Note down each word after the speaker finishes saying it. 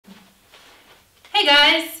Hey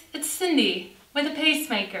guys, it's Cindy with a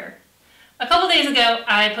pacemaker. A couple days ago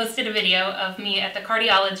I posted a video of me at the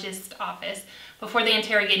cardiologist office before they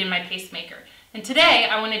interrogated my pacemaker. And today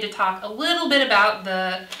I wanted to talk a little bit about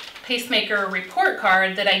the pacemaker report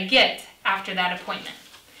card that I get after that appointment.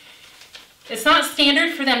 It's not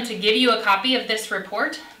standard for them to give you a copy of this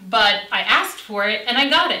report, but I asked for it and I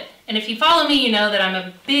got it. And if you follow me, you know that I'm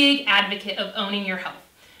a big advocate of owning your health.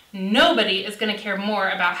 Nobody is going to care more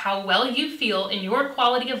about how well you feel in your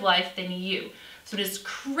quality of life than you. So it is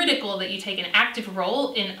critical that you take an active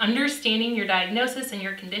role in understanding your diagnosis and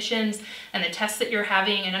your conditions and the tests that you're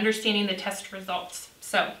having and understanding the test results.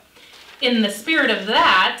 So in the spirit of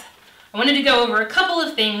that, I wanted to go over a couple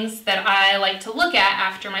of things that I like to look at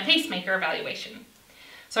after my pacemaker evaluation.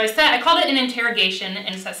 So I called it an interrogation,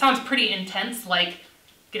 and that sounds pretty intense, like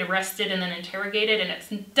get arrested and then interrogated, and it's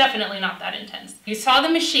definitely not that intense. You saw the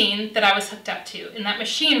machine that I was hooked up to, and that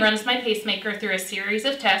machine runs my pacemaker through a series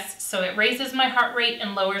of tests. So it raises my heart rate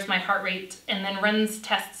and lowers my heart rate, and then runs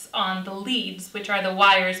tests on the leads, which are the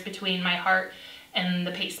wires between my heart and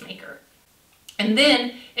the pacemaker. And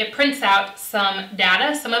then it prints out some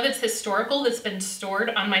data. Some of it's historical that's been stored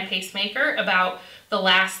on my pacemaker about the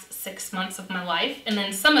last 6 months of my life, and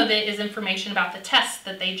then some of it is information about the tests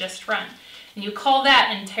that they just run. And you call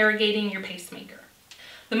that interrogating your pacemaker.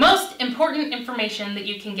 The most important information that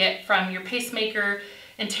you can get from your pacemaker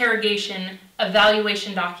interrogation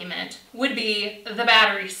evaluation document would be the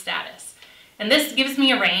battery status. And this gives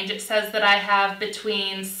me a range. It says that I have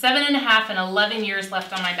between 7.5 and 11 years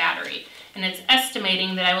left on my battery. And it's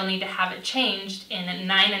estimating that I will need to have it changed in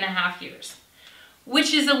 9.5 years.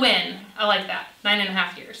 Which is a win. I like that.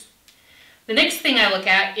 9.5 years. The next thing I look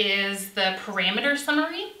at is the parameter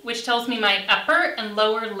summary, which tells me my upper and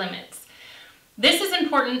lower limits. This is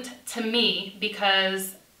important to me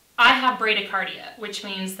because I have bradycardia, which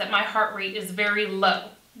means that my heart rate is very low,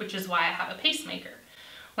 which is why I have a pacemaker.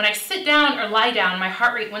 When I sit down or lie down, my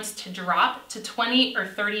heart rate wants to drop to 20 or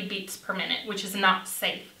 30 beats per minute, which is not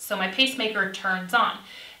safe. So my pacemaker turns on.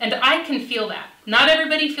 And I can feel that. Not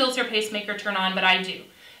everybody feels their pacemaker turn on, but I do.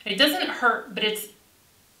 It doesn't hurt, but it's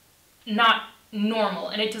not normal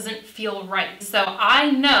and it doesn't feel right. So I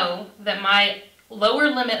know that my lower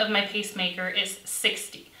limit of my pacemaker is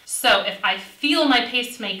 60. So if I feel my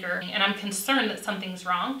pacemaker and I'm concerned that something's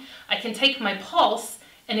wrong, I can take my pulse,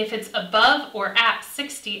 and if it's above or at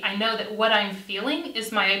 60, I know that what I'm feeling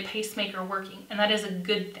is my pacemaker working, and that is a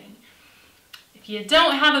good thing. If you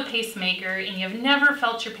don't have a pacemaker and you've never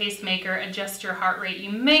felt your pacemaker adjust your heart rate, you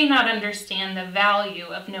may not understand the value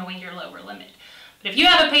of knowing your lower limit. But if you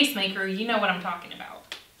have a pacemaker, you know what I'm talking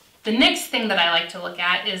about. The next thing that I like to look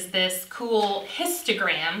at is this cool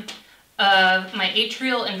histogram of my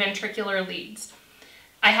atrial and ventricular leads.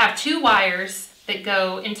 I have two wires that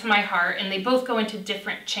go into my heart, and they both go into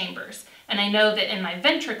different chambers. And I know that in my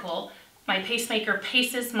ventricle, my pacemaker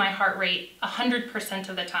paces my heart rate 100%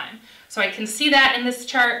 of the time. So I can see that in this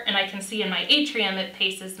chart, and I can see in my atrium it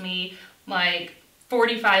paces me like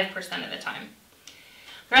 45% of the time.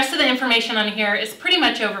 The rest of the information on here is pretty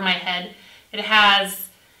much over my head. It has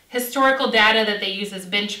historical data that they use as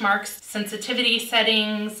benchmarks, sensitivity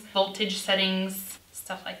settings, voltage settings,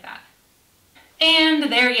 stuff like that. And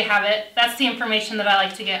there you have it. That's the information that I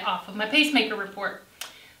like to get off of my pacemaker report.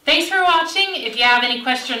 Thanks for watching. If you have any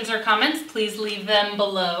questions or comments, please leave them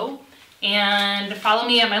below. And follow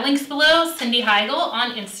me at my links below, Cindy Heigl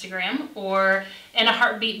on Instagram, or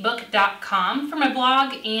inaheartbeatbook.com for my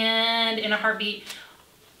blog, and In a Heartbeat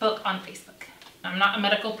book on Facebook. I'm not a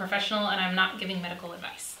medical professional and I'm not giving medical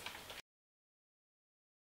advice.